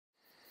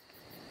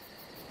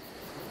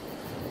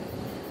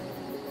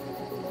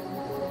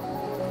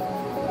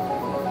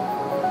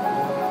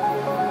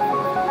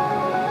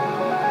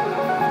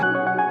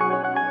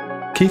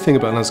key thing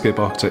about landscape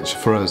architecture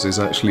for us is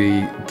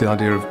actually the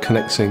idea of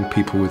connecting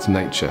people with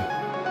nature.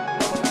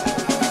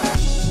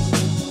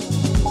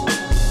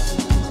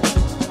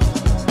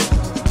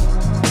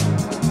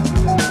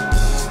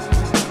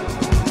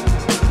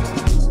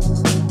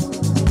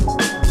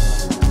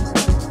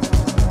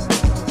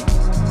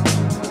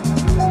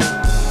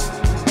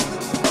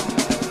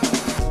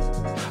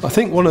 I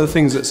think one of the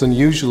things that's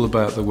unusual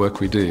about the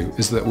work we do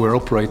is that we're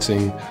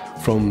operating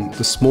from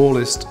the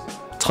smallest,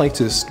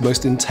 tightest,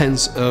 most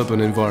intense urban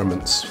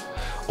environments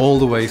all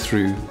the way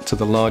through to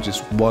the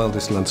largest,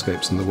 wildest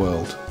landscapes in the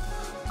world.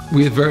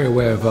 We are very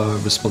aware of our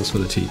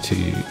responsibility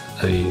to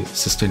a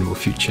sustainable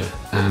future,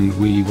 and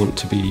we want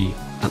to be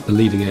at the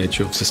leading edge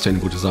of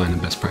sustainable design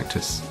and best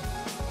practice.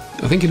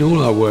 I think in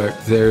all our work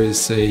there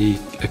is a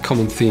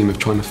common theme of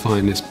trying to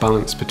find this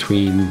balance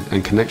between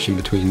and connection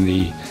between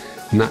the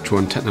natural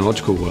and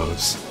technological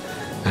worlds,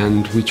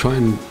 and we try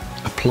and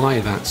apply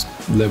that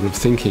level of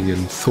thinking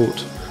and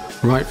thought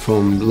right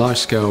from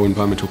large-scale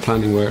environmental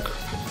planning work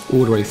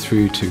all the way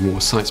through to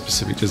more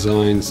site-specific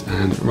designs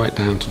and right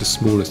down to the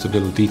smallest of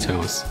little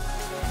details.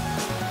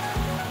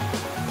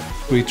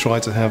 We try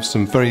to have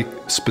some very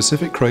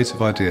specific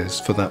creative ideas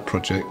for that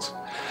project,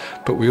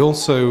 but we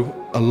also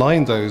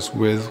align those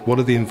with what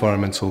are the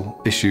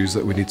environmental issues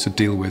that we need to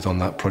deal with on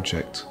that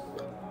project.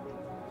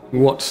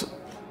 What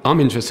I'm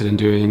interested in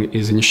doing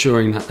is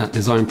ensuring that that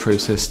design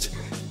process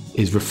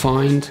is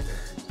refined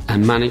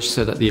and managed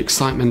so that the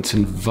excitement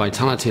and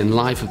vitality and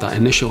life of that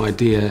initial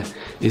idea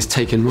is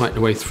taken right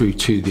the way through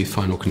to the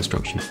final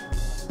construction.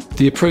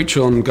 The approach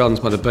on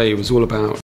Gardens by the Bay was all about